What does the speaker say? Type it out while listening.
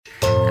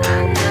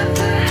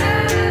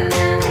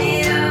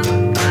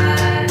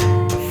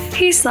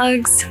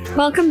Slugs,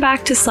 welcome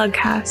back to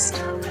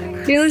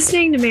Slugcast. You're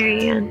listening to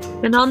Marianne,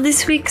 and on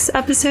this week's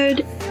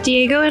episode,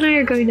 Diego and I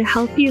are going to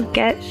help you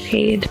get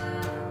paid.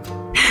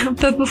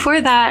 But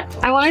before that,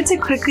 I wanted to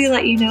quickly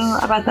let you know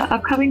about the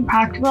upcoming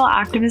Practical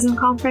Activism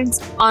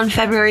Conference on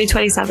February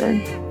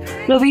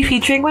 27th. It'll be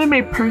featuring one of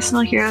my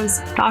personal heroes,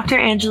 Dr.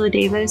 Angela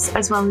Davis,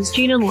 as well as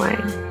Gina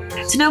Loring.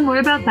 To know more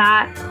about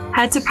that,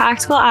 head to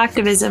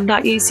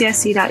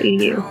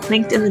practicalactivism.ucsc.edu,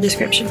 linked in the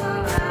description.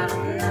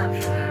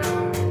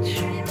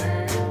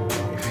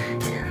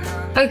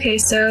 Okay,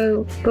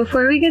 so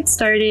before we get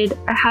started,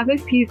 I have a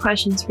few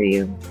questions for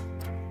you.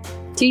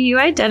 Do you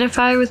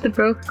identify with the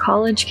broke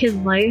college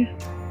kid life?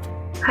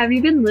 Have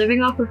you been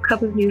living off of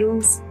cup of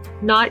noodles,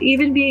 not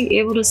even being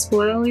able to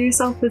spoil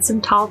yourself with some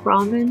top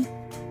ramen?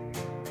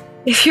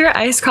 If your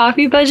iced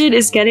coffee budget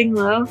is getting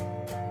low,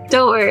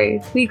 don't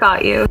worry, we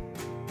got you.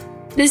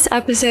 This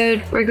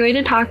episode, we're going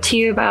to talk to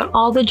you about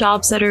all the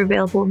jobs that are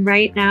available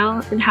right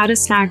now and how to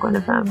snag one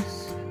of them.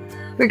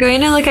 We're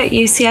going to look at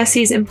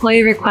UCSC's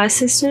employee request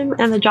system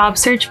and the job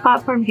search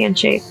platform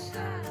Handshake,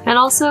 and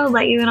also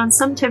let you in on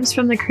some tips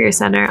from the Career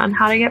Center on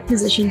how to get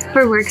positions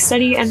for work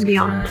study and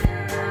beyond.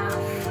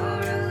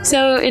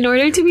 So in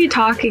order to be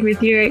talking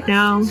with you right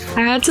now,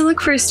 I had to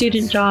look for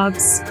student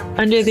jobs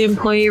under the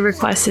employee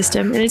request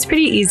system, and it's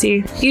pretty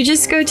easy. You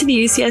just go to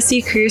the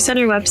UCSC Career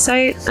Center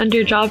website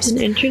under jobs and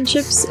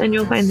internships, and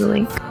you'll find the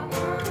link.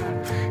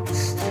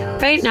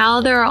 Right now,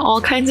 there are all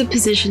kinds of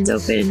positions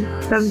open,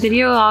 from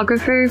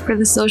videographer for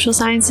the social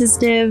sciences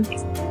div,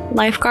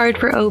 lifeguard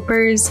for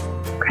OPERS,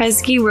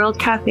 Kresge World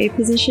Cafe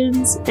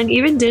positions, and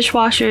even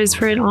dishwashers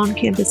for an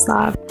on-campus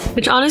lab,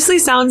 which honestly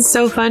sounds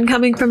so fun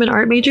coming from an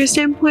art major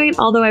standpoint,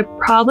 although I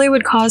probably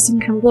would cause some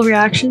chemical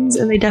reactions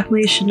and they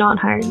definitely should not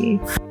hire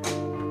me.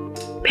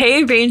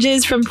 Pay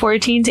ranges from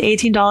 $14 to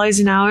 $18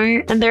 an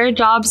hour, and there are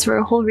jobs for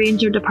a whole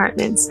range of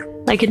departments,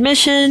 like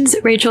admissions,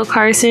 Rachel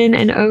Carson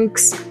and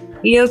Oaks,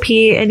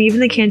 EOP, and even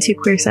the Cantu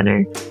Career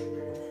Center.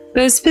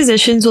 Most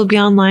positions will be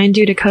online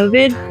due to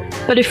COVID,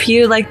 but a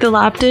few, like the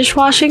lab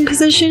dishwashing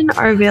position,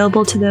 are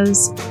available to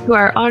those who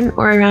are on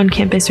or around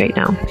campus right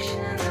now.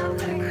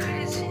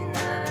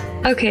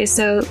 Okay,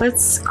 so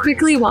let's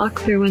quickly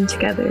walk through one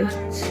together.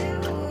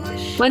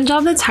 One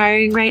job that's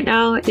hiring right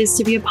now is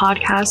to be a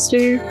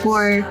podcaster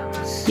for,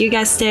 you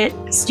guessed it,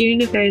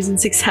 Student Affairs and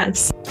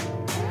Success.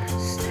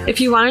 If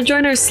you want to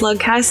join our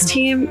Slugcast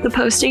team, the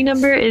posting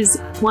number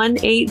is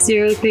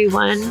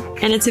 18031,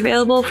 and it's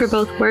available for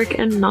both work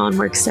and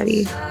non-work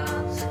study.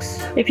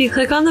 If you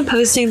click on the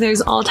posting, there's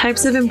all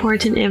types of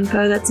important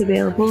info that's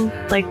available,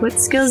 like what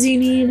skills you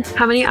need,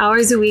 how many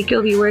hours a week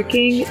you'll be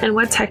working, and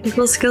what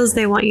technical skills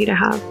they want you to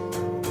have.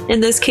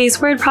 In this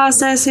case, word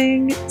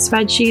processing,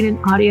 spreadsheet, and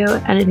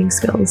audio editing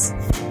skills.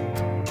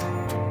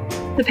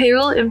 The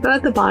payroll info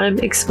at the bottom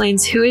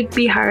explains who would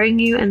be hiring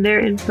you and their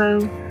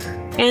info.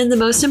 And the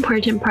most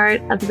important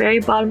part, at the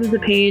very bottom of the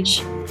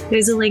page,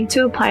 there's a link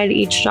to apply to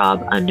each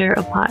job under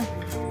Apply.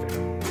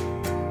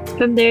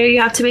 From there,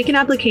 you have to make an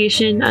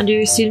application under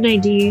your student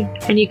ID,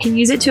 and you can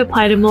use it to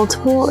apply to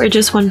multiple or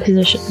just one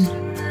position.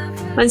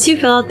 Once you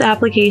fill out the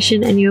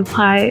application and you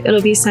apply,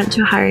 it'll be sent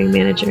to a hiring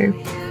manager,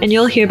 and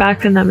you'll hear back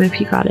from them if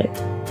you got it.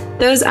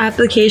 Those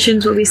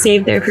applications will be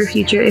saved there for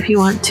future if you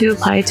want to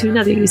apply to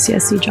another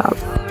UCSC job.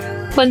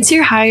 Once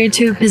you're hired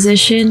to a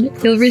position,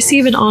 you'll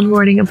receive an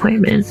onboarding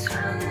appointment,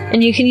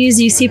 and you can use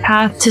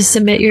UCPath to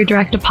submit your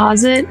direct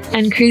deposit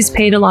and Cruise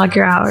Pay to log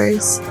your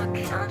hours.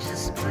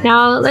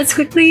 Now, let's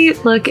quickly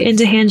look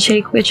into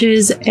Handshake, which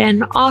is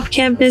an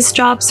off-campus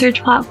job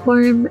search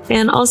platform,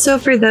 and also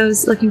for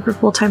those looking for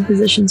full-time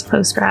positions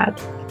post-grad.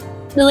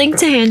 The link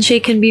to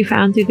Handshake can be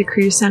found through the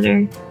Career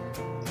Center.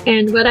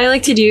 And what I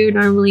like to do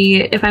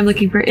normally, if I'm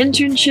looking for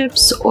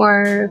internships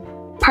or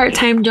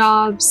part-time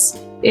jobs,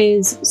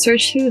 is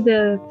search through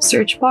the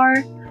search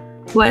bar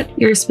what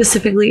you're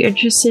specifically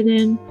interested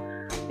in.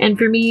 And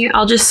for me,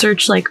 I'll just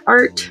search like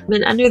art,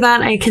 and under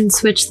that I can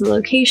switch the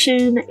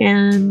location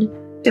and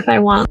if I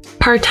want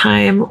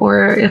part-time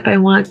or if I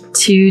want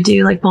to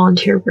do like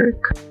volunteer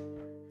work.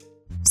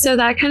 So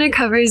that kind of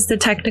covers the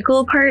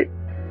technical part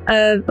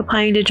of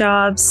applying to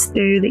jobs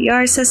through the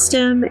ER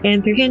system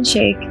and through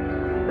Handshake.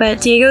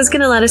 But Diego's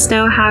going to let us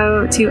know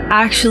how to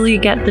actually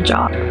get the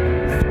job.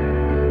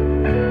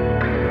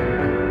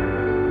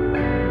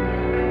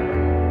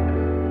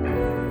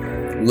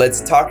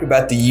 Let's talk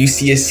about the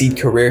UCSC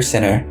Career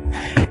Center.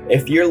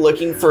 If you're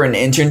looking for an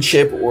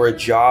internship or a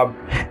job,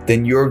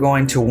 then you're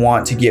going to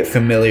want to get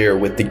familiar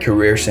with the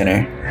Career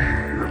Center.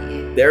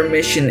 Their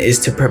mission is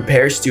to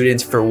prepare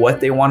students for what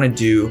they want to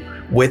do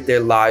with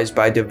their lives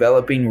by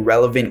developing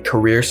relevant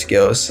career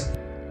skills.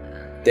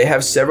 They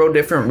have several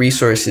different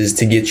resources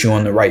to get you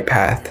on the right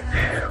path.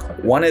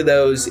 One of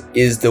those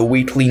is the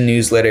weekly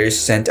newsletters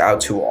sent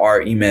out to our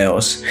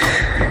emails.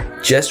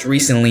 Just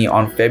recently,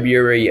 on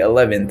February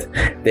 11th,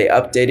 they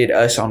updated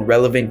us on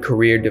relevant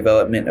career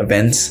development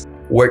events,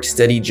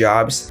 work-study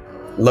jobs,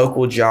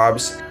 local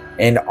jobs,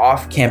 and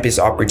off-campus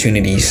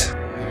opportunities.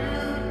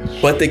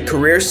 But the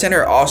Career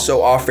Center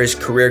also offers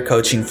career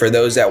coaching for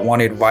those that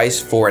want advice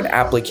for an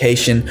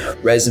application,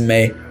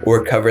 resume,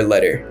 or cover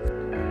letter.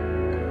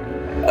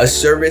 A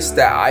service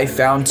that I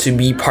found to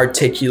be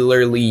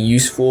particularly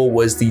useful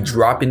was the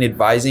drop-in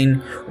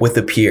advising with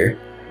a peer.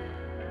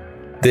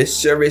 This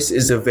service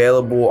is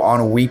available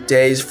on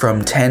weekdays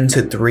from 10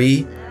 to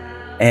 3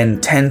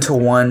 and 10 to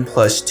 1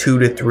 plus 2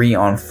 to 3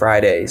 on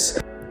Fridays.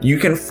 You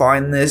can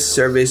find this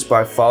service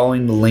by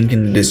following the link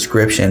in the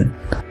description.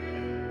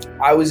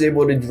 I was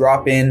able to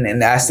drop in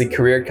and ask the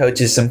career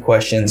coaches some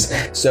questions,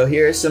 so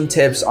here are some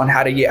tips on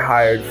how to get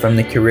hired from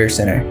the Career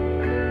Center.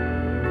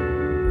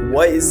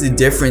 What is the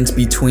difference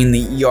between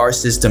the ER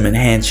system and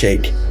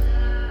Handshake?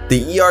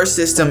 The ER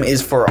system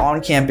is for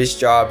on-campus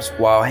jobs,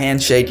 while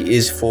Handshake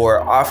is for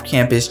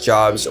off-campus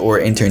jobs or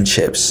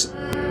internships.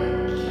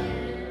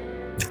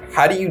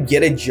 How do you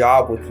get a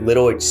job with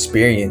little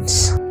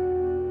experience?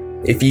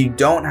 If you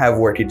don't have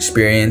work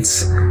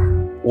experience,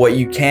 what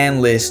you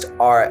can list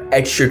are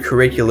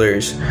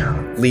extracurriculars,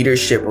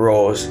 leadership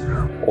roles,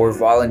 or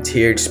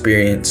volunteer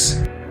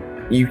experience.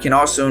 You can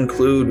also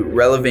include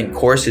relevant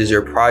courses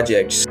or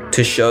projects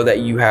to show that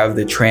you have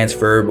the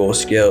transferable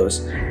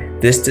skills.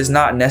 This does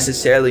not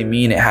necessarily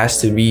mean it has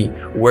to be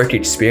work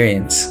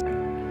experience.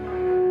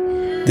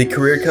 The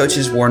career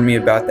coaches warned me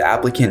about the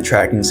applicant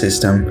tracking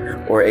system,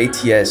 or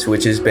ATS,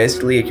 which is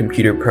basically a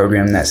computer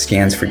program that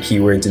scans for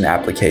keywords in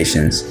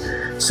applications.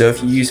 So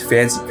if you use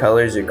fancy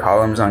colors or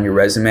columns on your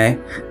resume,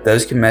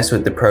 those can mess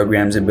with the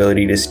program's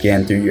ability to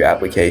scan through your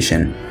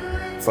application.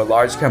 For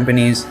large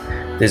companies,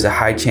 there's a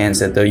high chance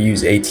that they'll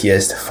use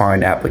ATS to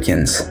find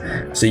applicants.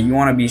 So you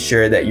want to be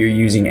sure that you're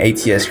using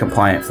ATS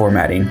compliant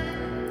formatting.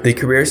 The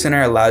Career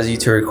Center allows you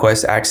to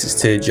request access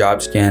to a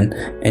job scan,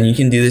 and you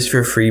can do this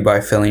for free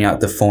by filling out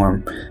the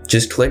form.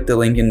 Just click the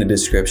link in the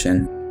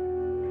description.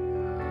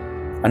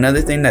 Another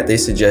thing that they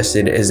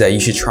suggested is that you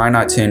should try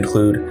not to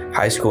include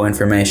high school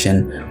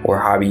information or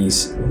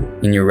hobbies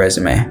in your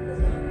resume.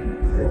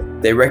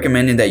 They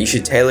recommended that you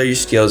should tailor your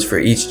skills for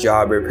each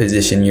job or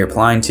position you're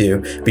applying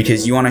to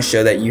because you want to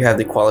show that you have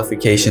the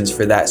qualifications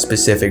for that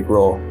specific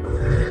role.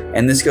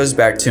 And this goes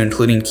back to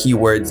including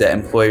keywords that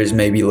employers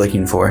may be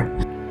looking for.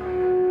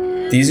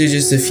 These are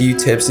just a few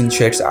tips and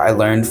tricks I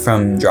learned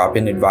from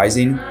drop-in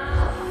advising.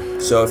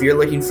 So if you're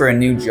looking for a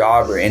new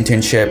job or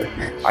internship,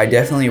 I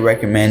definitely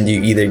recommend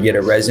you either get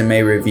a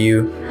resume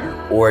review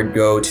or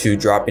go to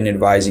drop-in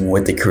advising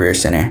with the Career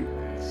Center.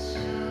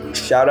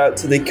 Shout out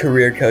to the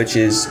career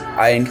coaches.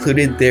 I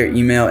included their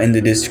email in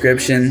the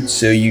description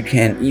so you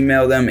can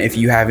email them if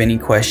you have any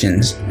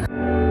questions.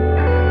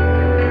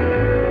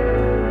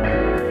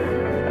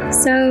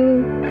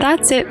 So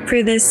that's it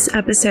for this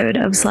episode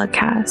of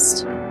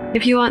Slugcast.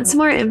 If you want some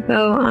more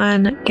info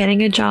on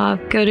getting a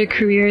job, go to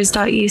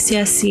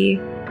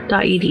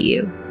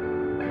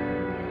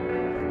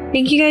careers.ucsc.edu.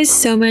 Thank you guys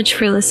so much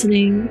for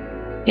listening,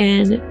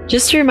 and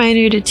just a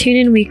reminder to tune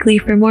in weekly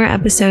for more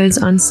episodes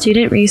on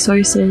student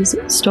resources,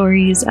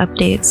 stories,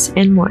 updates,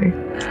 and more.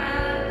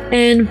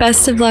 And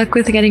best of luck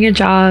with getting a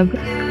job.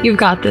 You've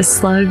got this,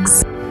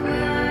 slugs.